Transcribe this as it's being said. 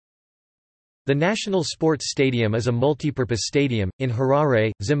The National Sports Stadium is a multipurpose stadium, in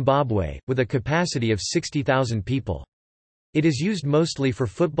Harare, Zimbabwe, with a capacity of 60,000 people. It is used mostly for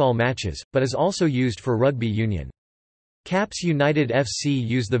football matches, but is also used for rugby union. Caps United FC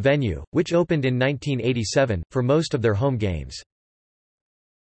use the venue, which opened in 1987, for most of their home games.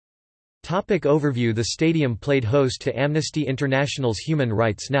 Topic overview. The stadium played host to Amnesty International's Human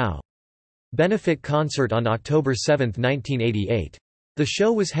Rights Now! benefit concert on October 7, 1988. The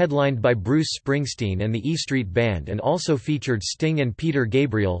show was headlined by Bruce Springsteen and the E Street Band and also featured Sting and Peter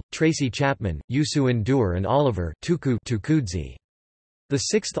Gabriel, Tracy Chapman, Youssou N'Dour and Oliver Tukudzi. The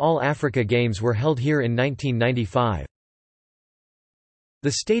sixth All-Africa Games were held here in 1995.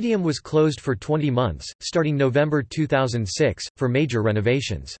 The stadium was closed for 20 months, starting November 2006, for major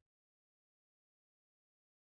renovations.